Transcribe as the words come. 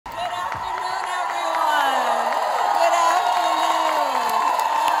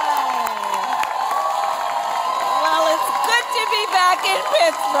back in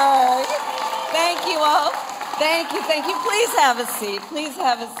Pittsburgh. Thank you all. Thank you, thank you. Please have a seat. Please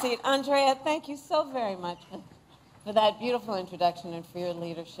have a seat. Andrea, thank you so very much for that beautiful introduction and for your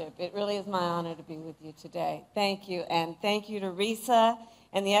leadership. It really is my honor to be with you today. Thank you, and thank you to Risa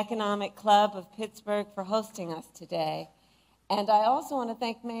and the Economic Club of Pittsburgh for hosting us today. And I also want to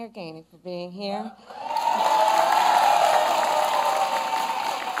thank Mayor Gainey for being here.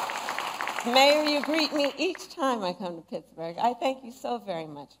 Mayor, you greet me each time I come to Pittsburgh. I thank you so very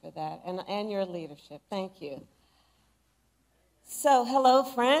much for that, and your leadership. Thank you. So, hello,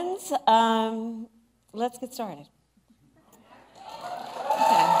 friends. Let's get started.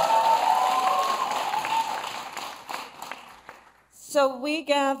 Okay. So we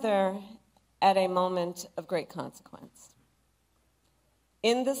gather at a moment of great consequence.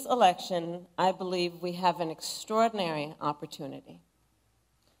 In this election, I believe we have an extraordinary opportunity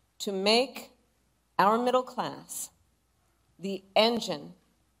to make our middle class the engine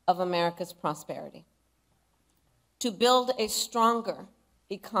of America's prosperity, to build a stronger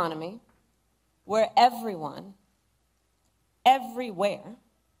economy where everyone, everywhere,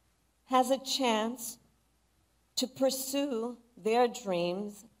 has a chance to pursue their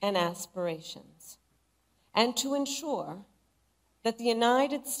dreams and aspirations, and to ensure that the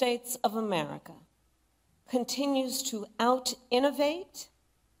United States of America continues to out-innovate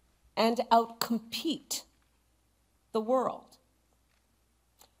and out-compete the world.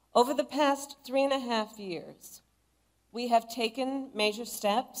 Over the past 3.5 years, we have taken major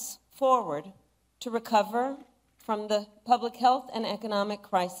steps forward to recover from the public health and economic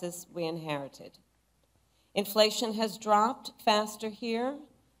crisis we inherited. Inflation has dropped faster here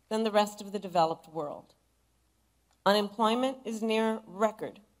than the rest of the developed world. Unemployment is near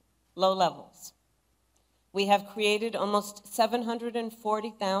record low levels. We have created almost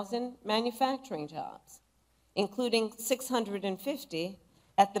 740,000 manufacturing jobs, including 650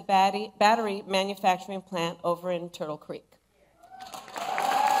 at the battery manufacturing plant over in Turtle Creek.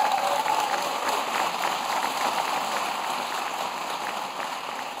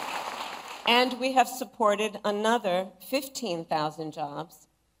 And we have supported another 15,000 jobs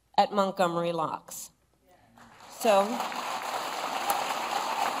at Montgomery Locks. So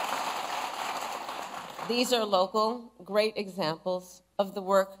these are local, great examples of the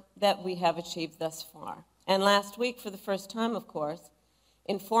work that we have achieved thus far. And last week, for the first time, of course,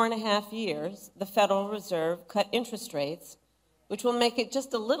 in 4.5 years, the Federal Reserve cut interest rates, which will make it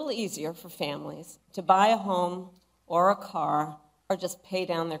just a little easier for families to buy a home or a car or just pay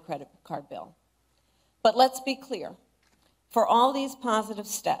down their credit card bill. But let's be clear, for all these positive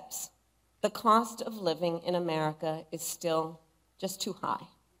steps, the cost of living in America is still just too high.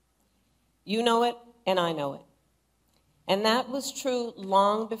 You know it, and I know it. And that was true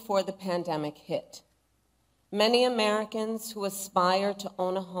long before the pandemic hit. Many Americans who aspire to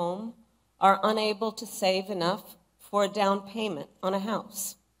own a home are unable to save enough for a down payment on a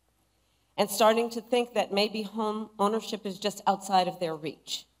house, and starting to think that maybe home ownership is just outside of their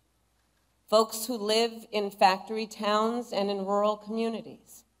reach. Folks who live in factory towns and in rural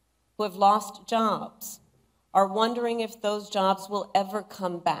communities, who have lost jobs, are wondering if those jobs will ever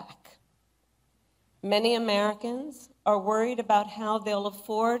come back. Many Americans are worried about how they'll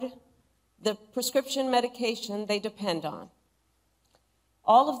afford the prescription medication they depend on.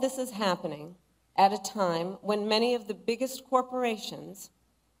 All of this is happening at a time when many of the biggest corporations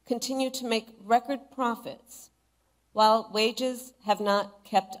continue to make record profits while wages have not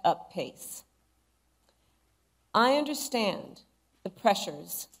kept up pace. I understand the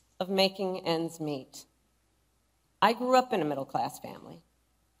pressures of making ends meet. I grew up in a middle-class family,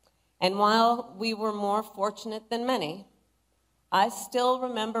 and while we were more fortunate than many, I still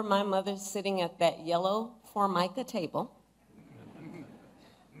remember my mother sitting at that yellow Formica table,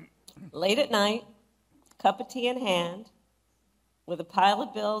 late at night, cup of tea in hand, with a pile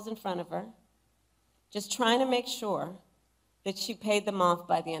of bills in front of her, just trying to make sure that she paid them off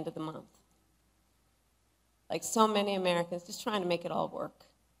by the end of the month. Like so many Americans, just trying to make it all work.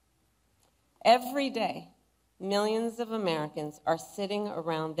 Every day, millions of Americans are sitting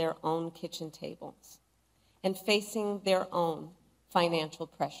around their own kitchen tables and facing their own financial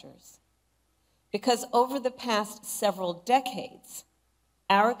pressures. Because over the past several decades,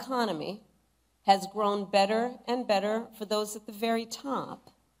 our economy has grown better and better for those at the very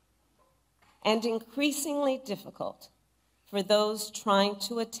top, and increasingly difficult for those trying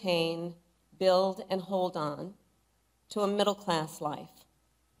to attain, build, and hold on to a middle-class life.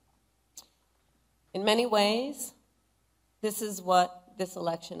 In many ways, this is what this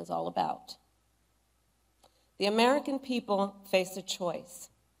election is all about. The American people face a choice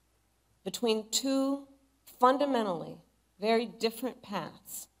between two fundamentally very different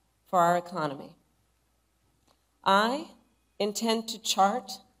paths for our economy. I intend to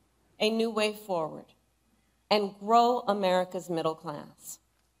chart a new way forward and grow America's middle class.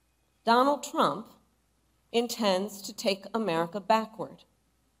 Donald Trump intends to take America backward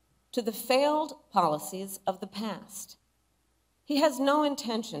to the failed policies of the past. He has no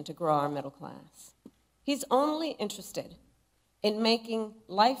intention to grow our middle class. He's only interested in making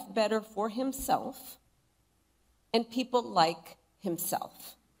life better for himself and people like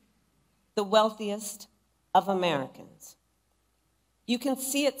himself, the wealthiest of Americans. You can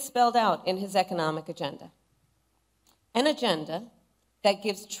see it spelled out in his economic agenda. An agenda that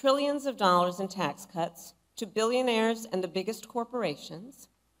gives trillions of dollars in tax cuts to billionaires and the biggest corporations,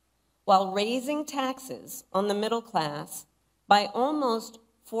 while raising taxes on the middle class by almost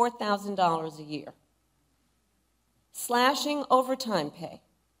 $4,000 a year, slashing overtime pay,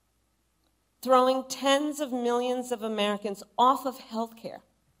 throwing tens of millions of Americans off of health care,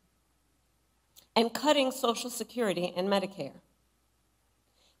 and cutting Social Security and Medicare.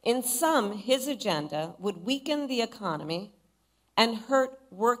 In sum, his agenda would weaken the economy and hurt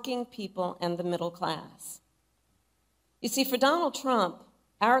working people and the middle class. You see, for Donald Trump,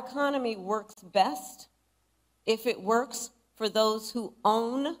 our economy works best if it works for those who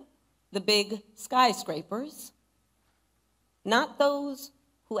own the big skyscrapers, not those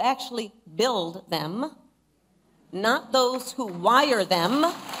who actually build them, not those who wire them,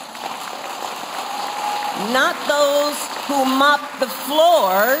 not those who mop the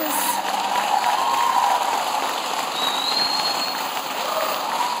floors,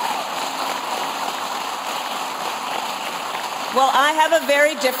 well, I have a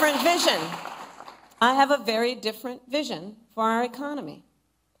very different vision. I have a very different vision for our economy.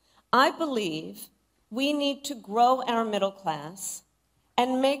 I believe we need to grow our middle class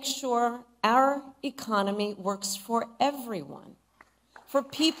and make sure our economy works for everyone, for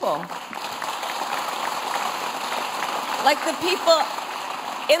people like the people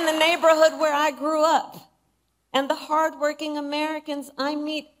in the neighborhood where I grew up and the hardworking Americans I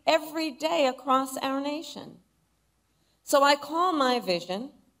meet every day across our nation. So I call my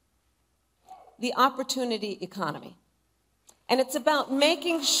vision the opportunity economy. And it's about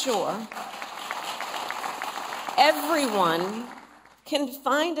making sure everyone can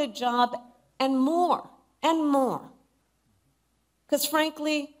find a job and more, and more. Because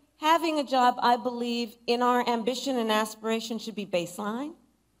frankly, having a job, I believe, in our ambition and aspiration should be baseline.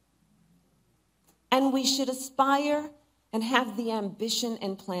 And we should aspire and have the ambition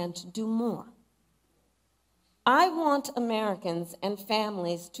and plan to do more. I want Americans and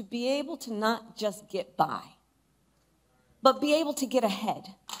families to be able to not just get by, but be able to get ahead.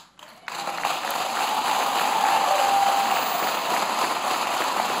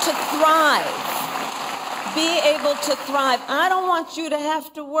 To thrive. Be able to thrive. I don't want you to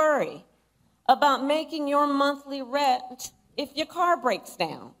have to worry about making your monthly rent if your car breaks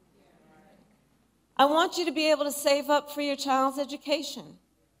down. I want you to be able to save up for your child's education,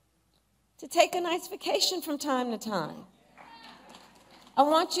 to take a nice vacation from time to time. I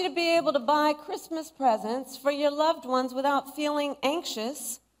want you to be able to buy Christmas presents for your loved ones without feeling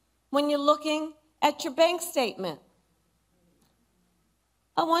anxious when you're looking at your bank statement.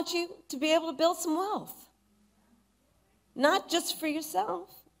 I want you to be able to build some wealth, not just for yourself,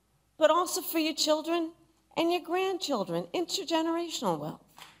 but also for your children and your grandchildren, intergenerational wealth.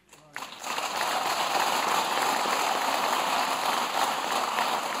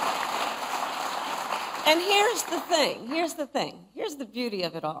 And here's the beauty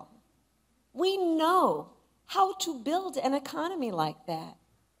of it all. We know how to build an economy like that.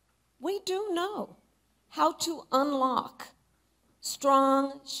 We do know how to unlock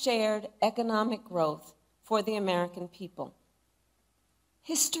strong, shared economic growth for the American people.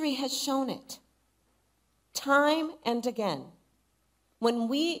 History has shown it time and again. When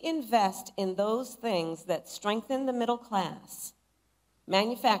we invest in those things that strengthen the middle class,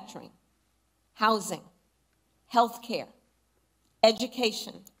 manufacturing, housing, healthcare,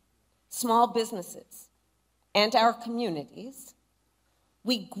 education, small businesses, and our communities,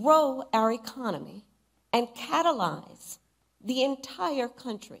 we grow our economy and catalyze the entire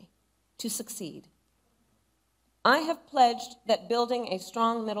country to succeed. I have pledged that building a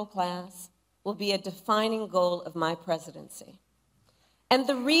strong middle class will be a defining goal of my presidency. And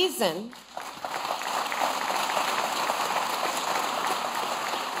the reason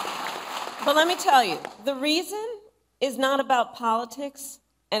but let me tell you, the reason is not about politics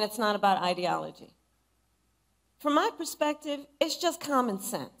and it's not about ideology. From my perspective, it's just common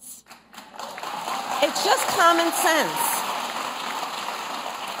sense. It's just common sense.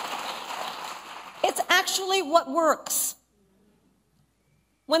 It's actually what works.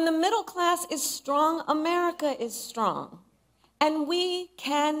 When the middle class is strong, America is strong. And we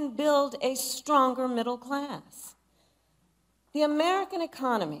can build a stronger middle class. The American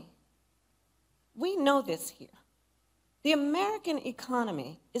economy, we know this here. The American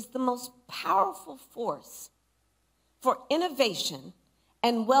economy is the most powerful force for innovation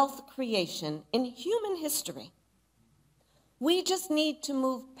and wealth creation in human history. We just need to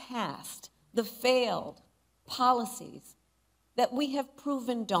move past the failed policies that we have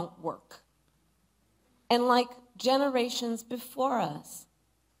proven don't work. And like generations before us,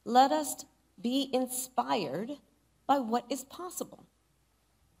 let us be inspired by what is possible.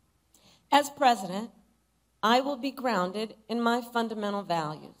 As president, I will be grounded in my fundamental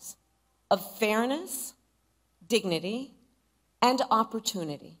values of fairness, dignity, and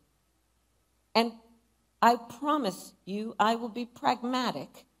opportunity. And I promise you, I will be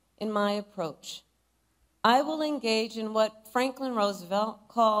pragmatic in my approach. I will engage in what Franklin Roosevelt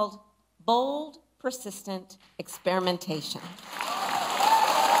called bold, persistent experimentation.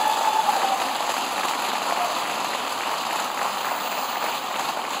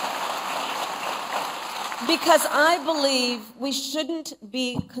 Because I believe we shouldn't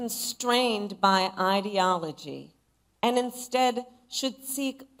be constrained by ideology and instead should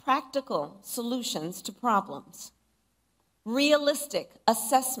seek practical solutions to problems, realistic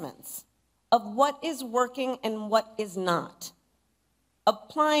assessments of what is working and what is not,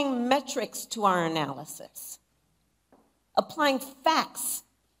 applying metrics to our analysis, applying facts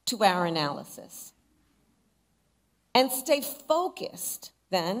to our analysis, and stay focused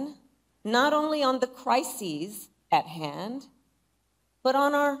then not only on the crises at hand, but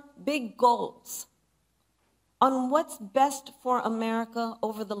on our big goals, on what's best for America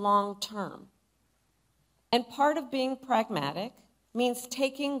over the long term. And part of being pragmatic means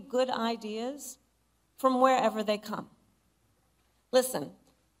taking good ideas from wherever they come. Listen,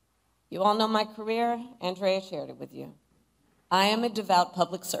 you all know my career. Andrea shared it with you. I am a devout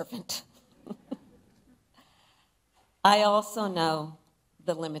public servant. I also know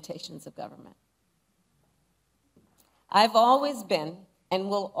the limitations of government. I've always been and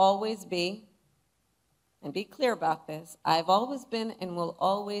will always be, and be clear about this, I've always been and will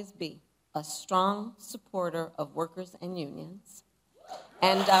always be a strong supporter of workers and unions.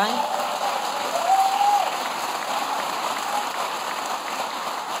 And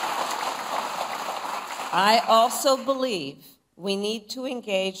I also believe we need to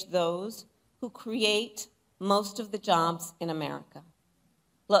engage those who create most of the jobs in America.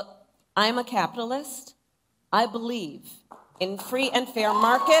 Look, I'm a capitalist. I believe in free and fair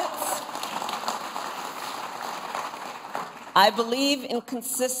markets. I believe in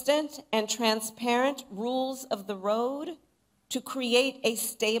consistent and transparent rules of the road to create a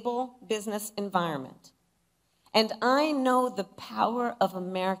stable business environment. And I know the power of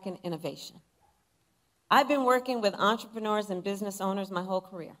American innovation. I've been working with entrepreneurs and business owners my whole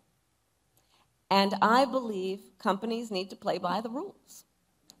career. And I believe companies need to play by the rules.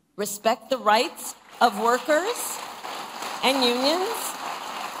 Respect the rights of workers and unions,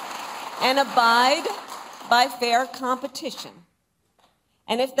 and abide by fair competition.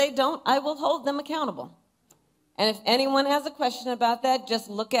 And if they don't, I will hold them accountable. And if anyone has a question about that, just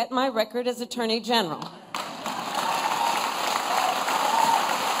look at my record as Attorney General.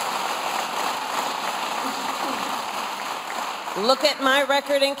 Look at my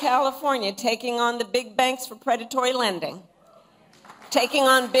record in California, taking on the big banks for predatory lending, taking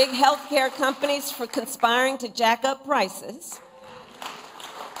on big healthcare companies for conspiring to jack up prices,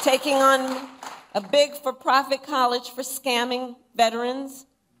 taking on a big for-profit college for scamming veterans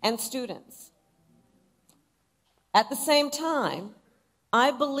and students. At the same time,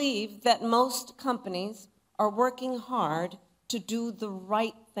 I believe that most companies are working hard to do the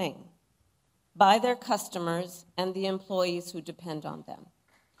right thing by their customers and the employees who depend on them.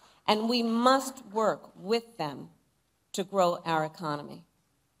 And we must work with them to grow our economy.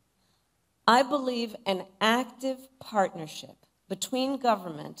 I believe an active partnership between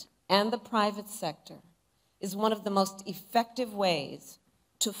government and the private sector is one of the most effective ways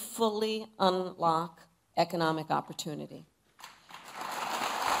to fully unlock economic opportunity.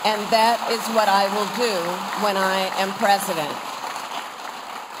 And that is what I will do when I am president.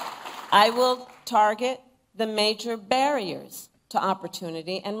 I will target the major barriers to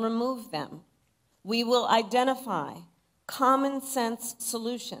opportunity and remove them. We will identify common sense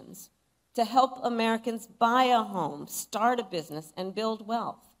solutions to help Americans buy a home, start a business, and build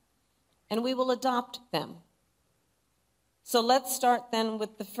wealth. And we will adopt them. So let's start then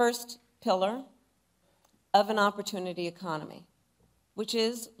with the first pillar of an opportunity economy, which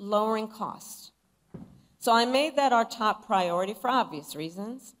is lowering costs. So I made that our top priority for obvious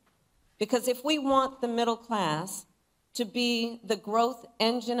reasons, because if we want the middle class to be the growth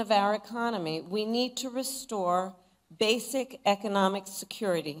engine of our economy, we need to restore basic economic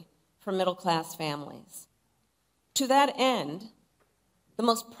security for middle-class families. To that end, the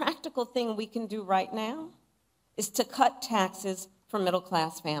most practical thing we can do right now is to cut taxes for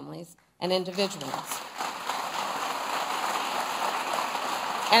middle-class families and individuals.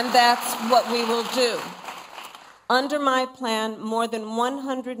 And that's what we will do. Under my plan, more than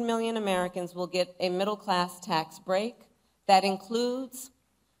 100 million Americans will get a middle-class tax break. That includes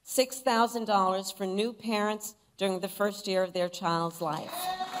 $6,000 for new parents during the first year of their child's life.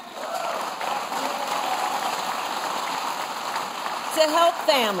 To help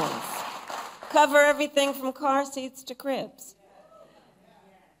families cover everything from car seats to cribs.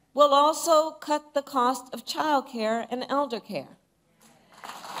 We'll also cut the cost of child care and elder care.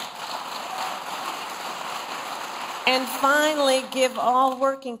 And finally, give all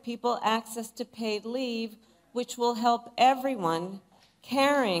working people access to paid leave, which will help everyone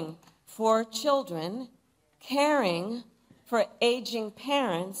caring for children, caring for aging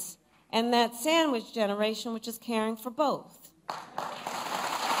parents, and that sandwich generation, which is caring for both.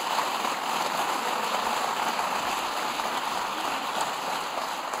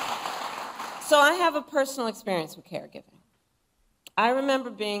 So I have a personal experience with caregiving. I remember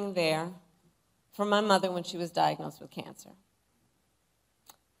being there for my mother when she was diagnosed with cancer,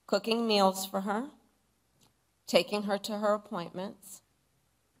 cooking meals for her, taking her to her appointments,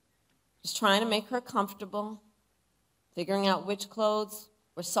 just trying to make her comfortable, figuring out which clothes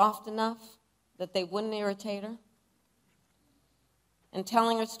were soft enough that they wouldn't irritate her, and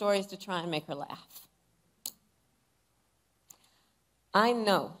telling her stories to try and make her laugh. I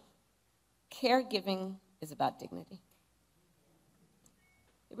know caregiving is about dignity.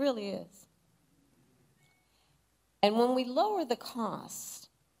 It really is. And when we lower the cost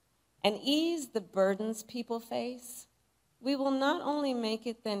and ease the burdens people face, we will not only make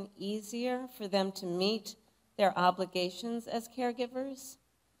it then easier for them to meet their obligations as caregivers,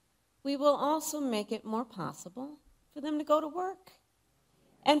 we will also make it more possible for them to go to work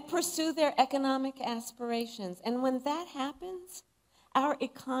and pursue their economic aspirations. And when that happens, our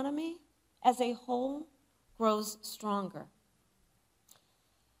economy as a whole grows stronger.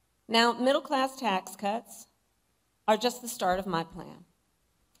 Now, middle-class tax cuts are just the start of my plan.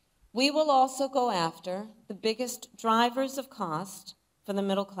 We will also go after the biggest drivers of cost for the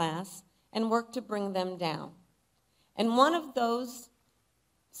middle class and work to bring them down. And one of those,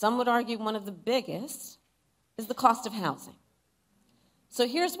 some would argue one of the biggest, is the cost of housing. So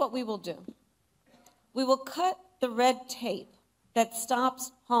here's what we will do. We will cut the red tape that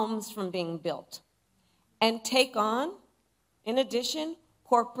stops homes from being built and take on, in addition,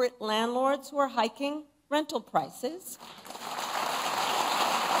 corporate landlords who are hiking rental prices.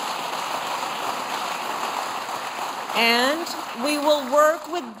 And we will work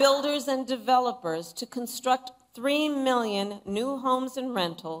with builders and developers to construct 3 million new homes and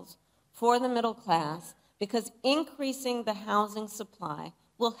rentals for the middle class, because increasing the housing supply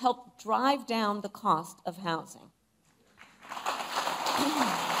will help drive down the cost of housing.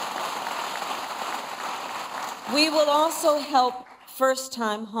 We will also help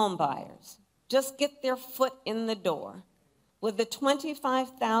first-time homebuyers just get their foot in the door with the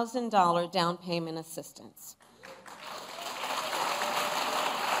 $25,000 down payment assistance.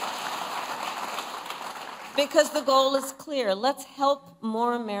 Because the goal is clear. Let's help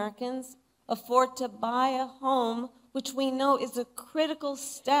more Americans afford to buy a home, which we know is a critical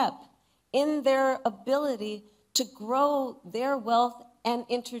step in their ability to grow their wealth and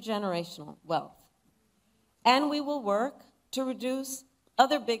intergenerational wealth. And we will work to reduce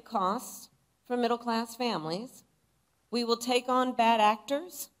other big costs for middle-class families. We will take on bad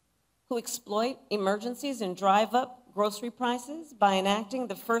actors who exploit emergencies and drive up grocery prices by enacting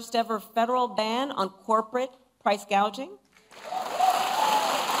the first ever federal ban on corporate price gouging.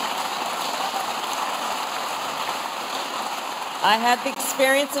 I had the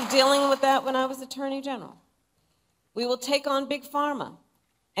experience of dealing with that when I was Attorney General. We will take on Big Pharma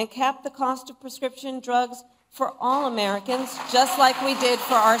and cap the cost of prescription drugs for all Americans, just like we did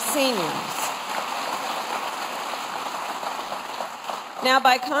for our seniors. Now,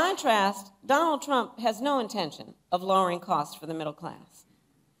 by contrast, Donald Trump has no intention of lowering costs for the middle class.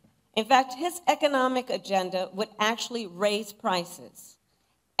 In fact, his economic agenda would actually raise prices.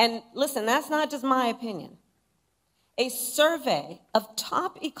 And listen, that's not just my opinion. A survey of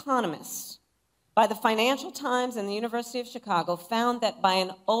top economists by the Financial Times and the University of Chicago found that by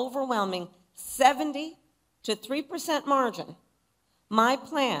an overwhelming 70 to 3% margin, my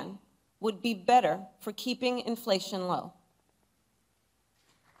plan would be better for keeping inflation low.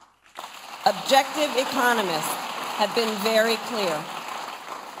 Objective economists have been very clear.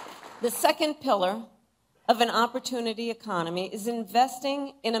 The second pillar of an opportunity economy is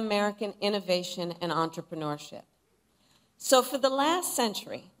investing in American innovation and entrepreneurship. So for the last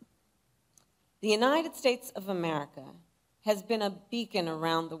century, the United States of America has been a beacon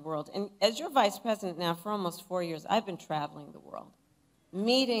around the world. And as your vice president now for almost 4 years, I've been traveling the world,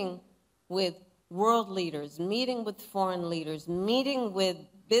 meeting with world leaders, meeting with foreign leaders, meeting with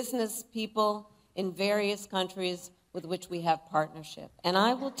business people in various countries with which we have partnership. And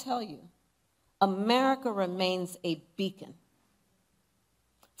I will tell you, America remains a beacon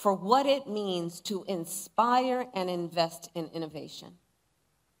for what it means to inspire and invest in innovation.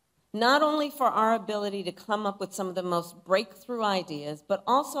 Not only for our ability to come up with some of the most breakthrough ideas, but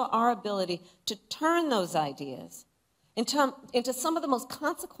also our ability to turn those ideas into some of the most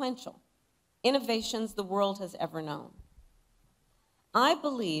consequential innovations the world has ever known. I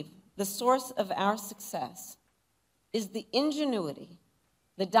believe the source of our success is the ingenuity,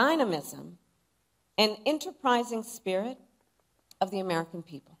 the dynamism, and enterprising spirit of the American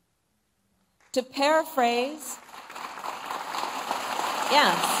people. To paraphrase,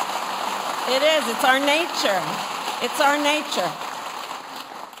 yes, it is. It's our nature. It's our nature.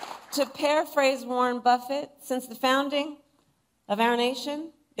 To paraphrase Warren Buffett, since the founding of our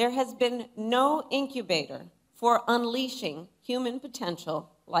nation, there has been no incubator for unleashing human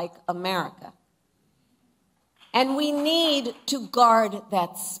potential like America. And we need to guard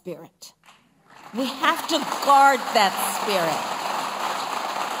that spirit. We have to guard that spirit.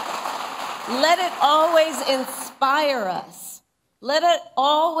 Let it always inspire us. Let it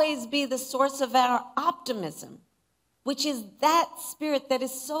always be the source of our optimism, which is that spirit that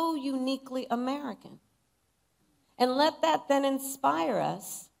is so uniquely American. And let that then inspire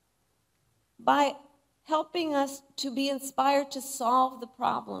us by helping us to be inspired to solve the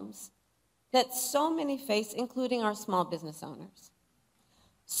problems that so many face, including our small business owners.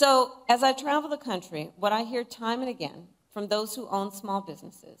 So as I travel the country, what I hear time and again from those who own small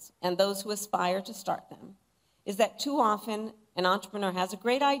businesses and those who aspire to start them is that too often an entrepreneur has a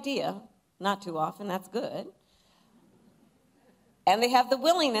great idea, not too often, that's good, and they have the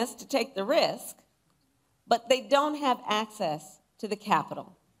willingness to take the risk, but they don't have access to the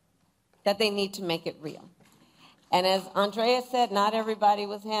capital that they need to make it real. And as Andrea said, not everybody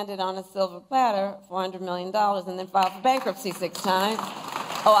was handed on a silver platter $400 million and then filed for bankruptcy 6 times.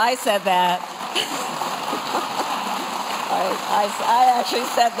 Oh, I said that. I actually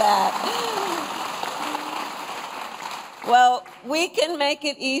said that. Well, we can make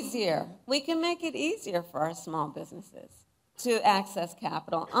it easier. We can make it easier for our small businesses to access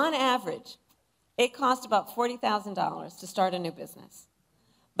capital. On average, it costs about $40,000 to start a new business.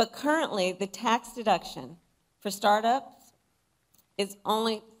 But currently, the tax deduction for startups is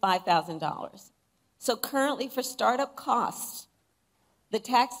only $5,000. So currently, for startup costs, the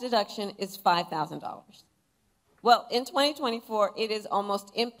tax deduction is $5,000. Well, in 2024, it is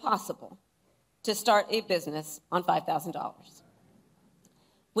almost impossible to start a business on $5,000,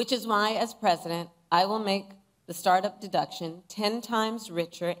 which is why, as president, I will make the startup deduction 10 times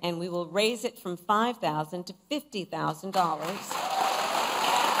richer, and we will raise it from $5,000 to $50,000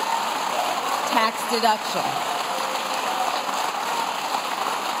 tax deduction.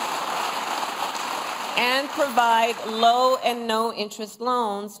 And provide low and no interest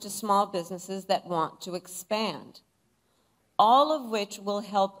loans to small businesses that want to expand. All of which will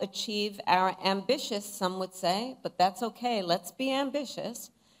help achieve our ambitious, some would say, but that's okay, let's be ambitious,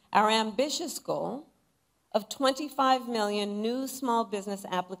 our ambitious goal of 25 million new small business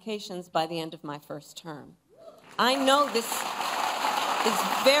applications by the end of my first term. I know this is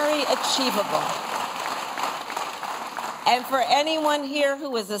very achievable. And for anyone here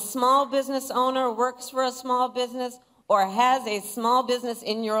who is a small business owner, works for a small business, or has a small business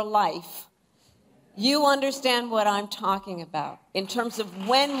in your life, you understand what I'm talking about in terms of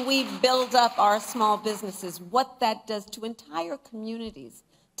when we build up our small businesses, what that does to entire communities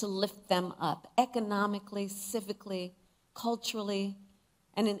to lift them up economically, civically, culturally,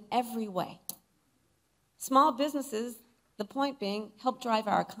 and in every way. Small businesses, the point being, help drive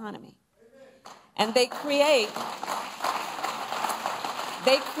our economy. And they create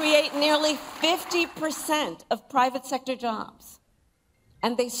nearly 50% of private sector jobs.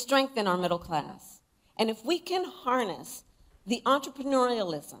 And they strengthen our middle class. And if we can harness the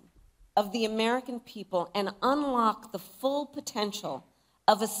entrepreneurialism of the American people and unlock the full potential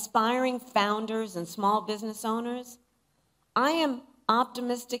of aspiring founders and small business owners, I am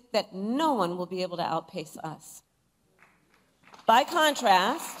optimistic that no one will be able to outpace us. By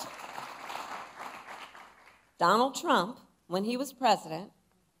contrast, Donald Trump, when he was president,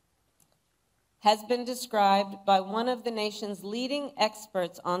 has been described by one of the nation's leading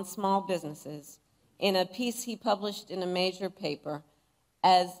experts on small businesses in a piece he published in a major paper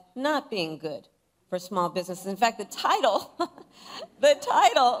as not being good for small businesses. In fact, the title,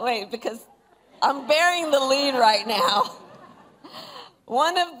 because I'm bearing the lead right now.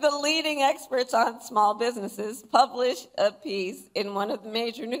 One of the leading experts on small businesses published a piece in one of the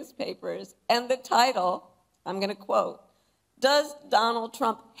major newspapers, and the title, I'm going to quote, "Does Donald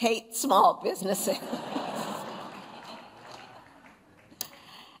Trump hate small businesses?"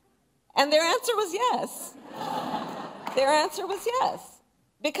 And their answer was yes. Their answer was yes.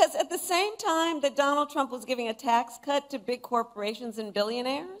 Because at the same time that Donald Trump was giving a tax cut to big corporations and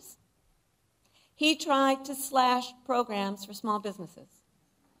billionaires, he tried to slash programs for small businesses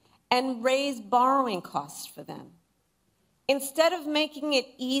and raise borrowing costs for them. Instead of making it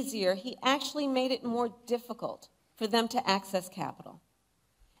easier, he actually made it more difficult for them to access capital.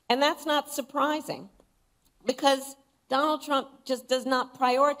 And that's not surprising, because Donald Trump just does not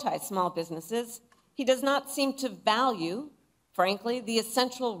prioritize small businesses. He does not seem to value, frankly, the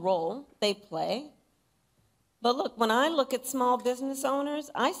essential role they play. But look, when I look at small business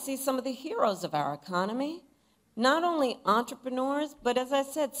owners, I see some of the heroes of our economy. Not only entrepreneurs, but as I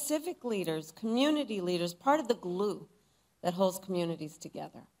said, civic leaders, community leaders, part of the glue that holds communities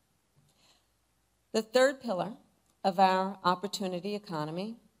together. The third pillar of our opportunity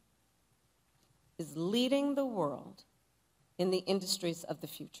economy is leading the world in the industries of the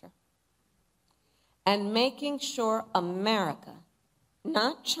future and making sure America,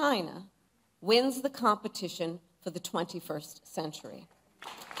 not China, wins the competition for the 21st century.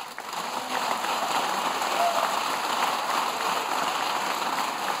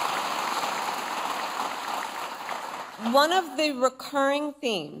 One of the recurring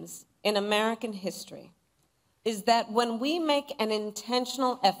themes in American history is that when we make an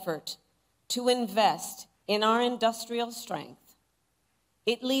intentional effort to invest in our industrial strength,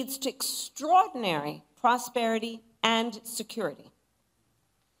 it leads to extraordinary prosperity and security,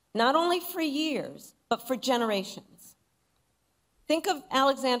 not only for years, but for generations. Think of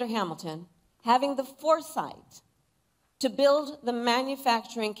Alexander Hamilton having the foresight to build the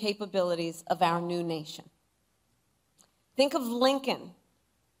manufacturing capabilities of our new nation. Think of Lincoln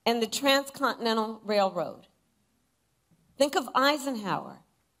and the Transcontinental Railroad. Think of Eisenhower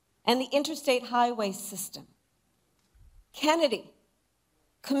and the interstate highway system. Kennedy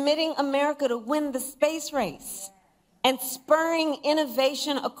committing America to win the space race and spurring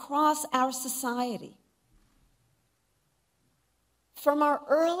innovation across our society. From our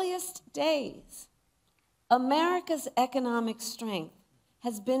earliest days, America's economic strength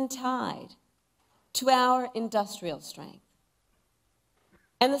has been tied to our industrial strength.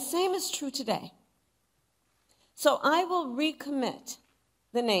 And the same is true today. So I will recommit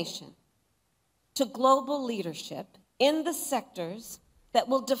the nation to global leadership in the sectors that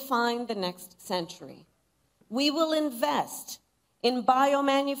will define the next century. We will invest in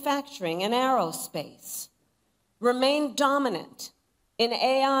biomanufacturing and aerospace, remain dominant in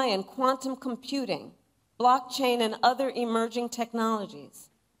AI and quantum computing, blockchain and other emerging technologies,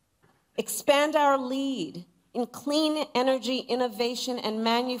 expand our lead in clean energy innovation and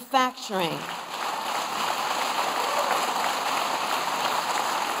manufacturing,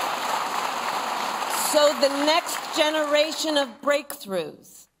 so the next generation of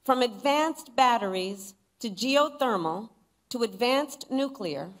breakthroughs, from advanced batteries to geothermal to advanced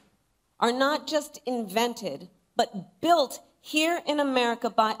nuclear, are not just invented, but built here in America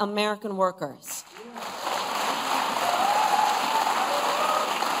by American workers.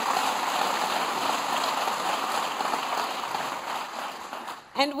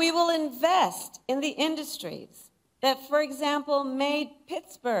 And we will invest in the industries that, for example, made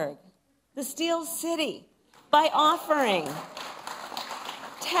Pittsburgh the Steel City by offering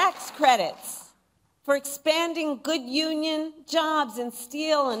tax credits for expanding good union jobs in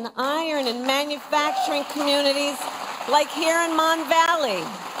steel and iron and manufacturing communities like here in Mon Valley.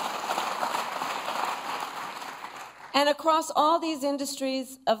 And across all these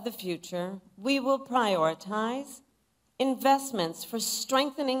industries of the future, we will prioritize investments for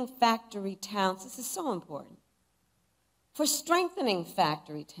strengthening factory towns. This is so important. For strengthening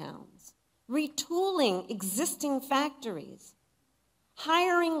factory towns, retooling existing factories,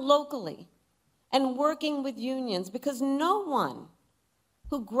 hiring locally, and working with unions, because no one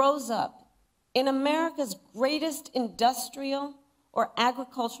who grows up in America's greatest industrial or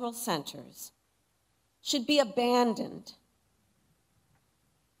agricultural centers should be abandoned.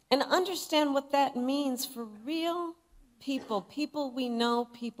 And understand what that means for real people, people we know,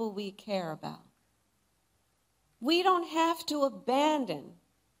 people we care about. We don't have to abandon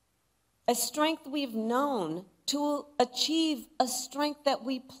a strength we've known to achieve a strength that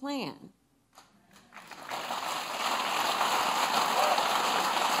we plan.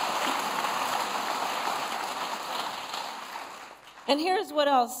 And here's what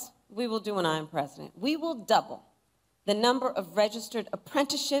else we will do when I am president. We will double the number of registered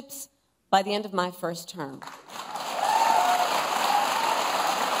apprenticeships by the end of my first term.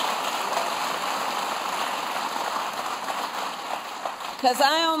 Because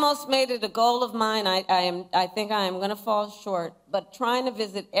I almost made it a goal of mine. I think I am going to fall short, but trying to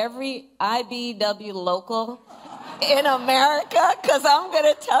visit every IBEW local in America, because I'm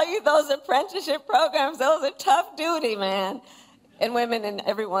going to tell you, those apprenticeship programs, those are tough duty, man. And women and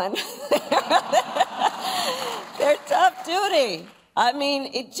everyone. They're tough duty. I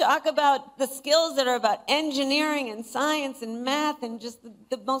mean, talk about the skills that are about engineering and science and math and just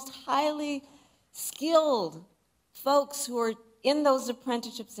the most highly skilled folks who are in those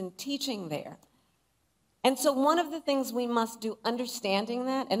apprenticeships and teaching there. And so one of the things we must do, understanding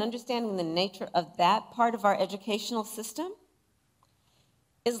that and understanding the nature of that part of our educational system,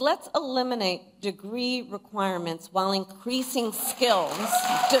 is let's eliminate degree requirements while increasing skills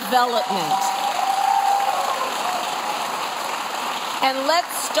development. And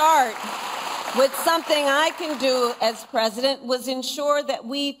let's start with something I can do as president, was ensure that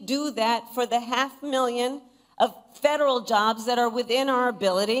we do that for the 500,000 of federal jobs that are within our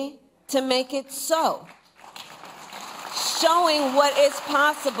ability to make it so. Showing what is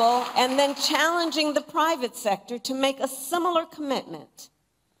possible and then challenging the private sector to make a similar commitment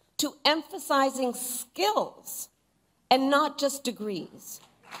to emphasizing skills and not just degrees.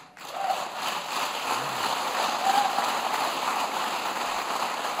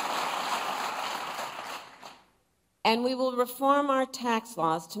 And we will reform our tax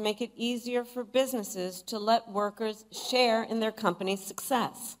laws to make it easier for businesses to let workers share in their company's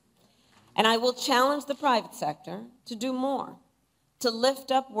success. And I will challenge the private sector to do more, to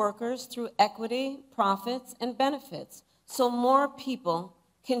lift up workers through equity, profits, and benefits, so more people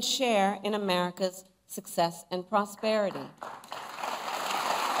can share in America's success and prosperity.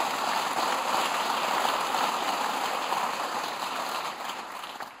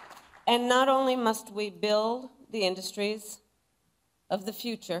 And not only must we build the industries of the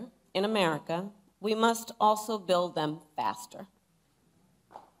future in America, we must also build them faster.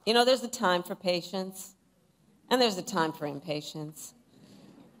 You know, there's a time for patience, and there's a time for impatience.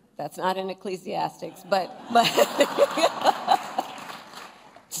 That's not in Ecclesiastics, but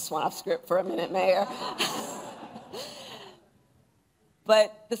just went off script for a minute, Mayor.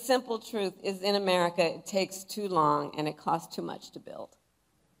 But the simple truth is, in America, it takes too long and it costs too much to build.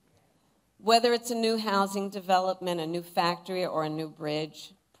 Whether it's a new housing development, a new factory, or a new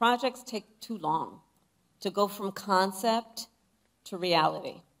bridge, projects take too long to go from concept to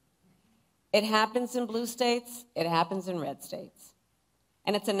reality. It happens in blue states, it happens in red states,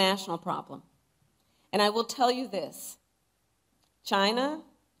 and it's a national problem. And I will tell you this, China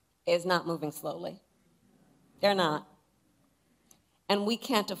is not moving slowly. They're not. And we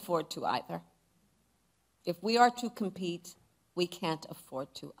can't afford to either. If we are to compete, we can't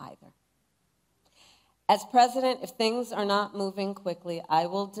afford to either. As president, if things are not moving quickly, I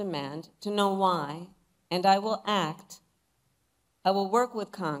will demand to know why, and I will act. I will work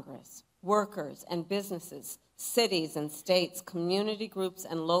with Congress, workers and businesses, cities and states, community groups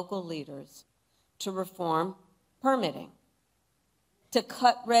and local leaders to reform permitting, to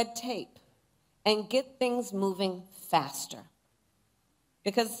cut red tape, and get things moving faster.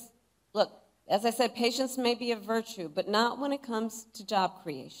 Because, look, as I said, patience may be a virtue, but not when it comes to job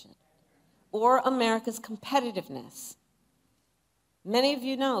creation or America's competitiveness. Many of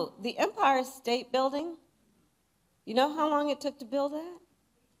you know, the Empire State Building, you know how long it took to build that?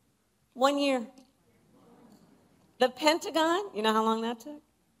 1 year. The Pentagon, you know how long that took?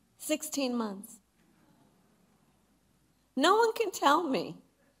 16 months. No one can tell me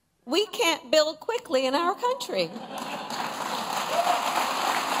we can't build quickly in our country.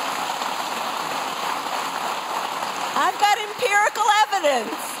 I've got empirical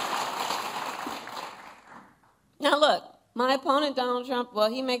evidence. Now look, my opponent, Donald Trump, well,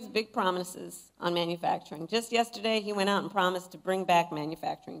 he makes big promises on manufacturing. Just yesterday, he went out and promised to bring back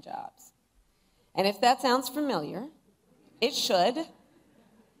manufacturing jobs. And if that sounds familiar, it should.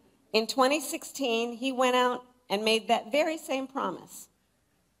 In 2016, he went out and made that very same promise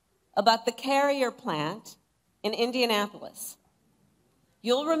about the Carrier plant in Indianapolis.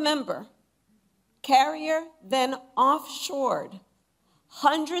 You'll remember, Carrier then offshored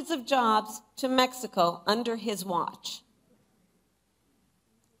hundreds of jobs to Mexico under his watch.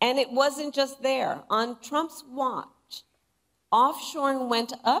 And it wasn't just there. On Trump's watch, offshoring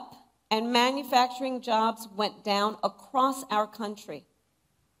went up and manufacturing jobs went down across our country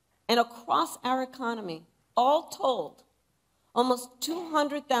and across our economy. All told, almost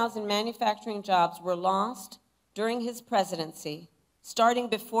 200,000 manufacturing jobs were lost during his presidency, starting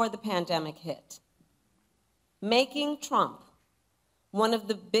before the pandemic hit, making Trump one of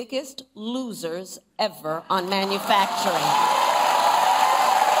the biggest losers ever on manufacturing.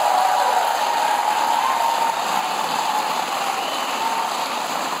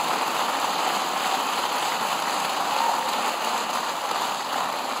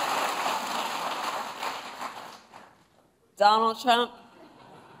 Donald Trump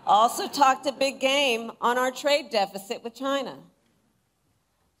also talked a big game on our trade deficit with China.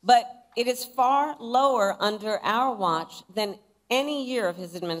 But it is far lower under our watch than any year of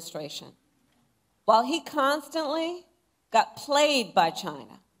his administration. While he constantly got played by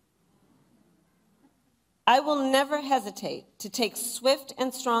China, I will never hesitate to take swift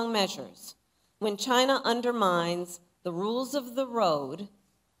and strong measures when China undermines the rules of the road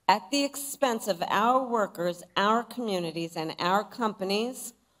at the expense of our workers, our communities, and our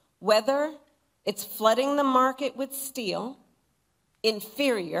companies, whether it's flooding the market with steel,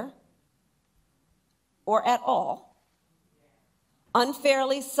 inferior, or at all,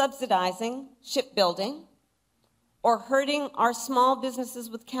 unfairly subsidizing shipbuilding, or hurting our small businesses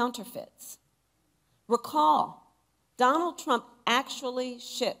with counterfeits. Recall, Donald Trump actually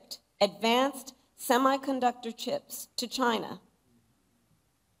shipped advanced semiconductor chips to China,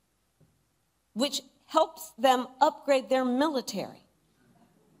 which helps them upgrade their military.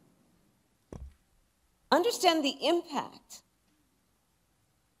 Understand the impact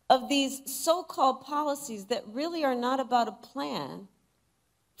of these so-called policies that really are not about a plan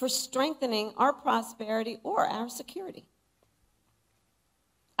for strengthening our prosperity or our security.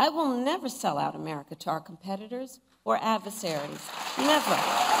 I will never sell out America to our competitors or adversaries. Never.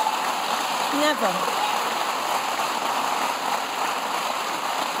 Never.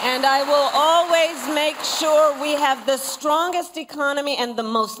 And I will always make sure we have the strongest economy and the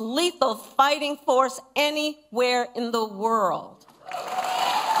most lethal fighting force anywhere in the world.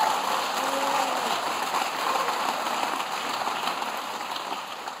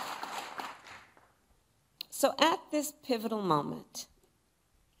 So at this pivotal moment,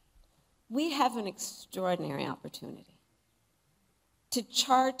 we have an extraordinary opportunity to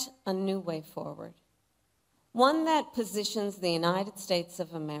chart a new way forward. One that positions the United States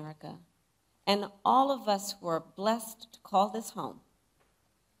of America and all of us who are blessed to call this home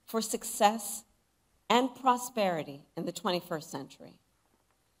for success and prosperity in the 21st century.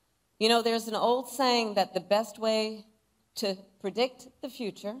 You know, there's an old saying that the best way to predict the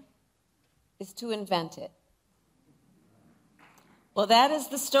future is to invent it. Well, that is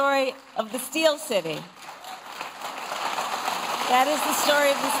the story of the Steel City. That is the story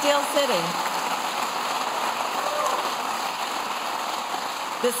of the Steel City.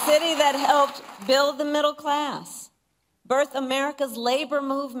 The city that helped build the middle class, birth America's labor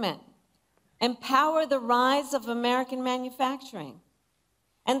movement, empower the rise of American manufacturing,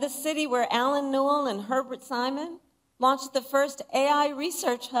 and the city where Alan Newell and Herbert Simon launched the first AI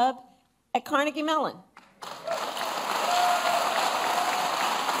research hub at Carnegie Mellon.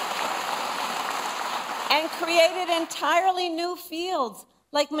 And created entirely new fields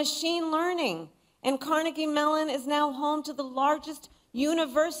like machine learning. And Carnegie Mellon is now home to the largest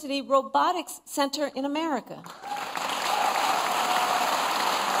university robotics center in America.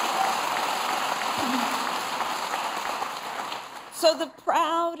 So the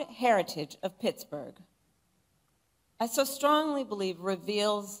proud heritage of Pittsburgh, I so strongly believe,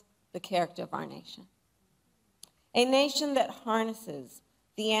 reveals the character of our nation. A nation that harnesses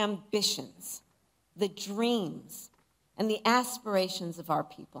the ambitions, the dreams, and the aspirations of our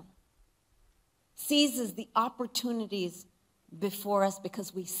people, seizes the opportunities before us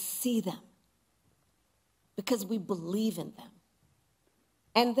because we see them, because we believe in them,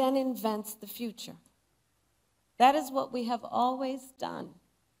 and then invents the future. That is what we have always done.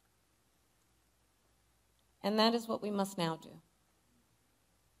 And that is what we must now do.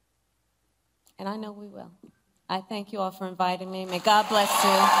 And I know we will. I thank you all for inviting me. May God bless you.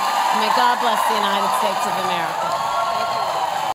 And may God bless the United States of America.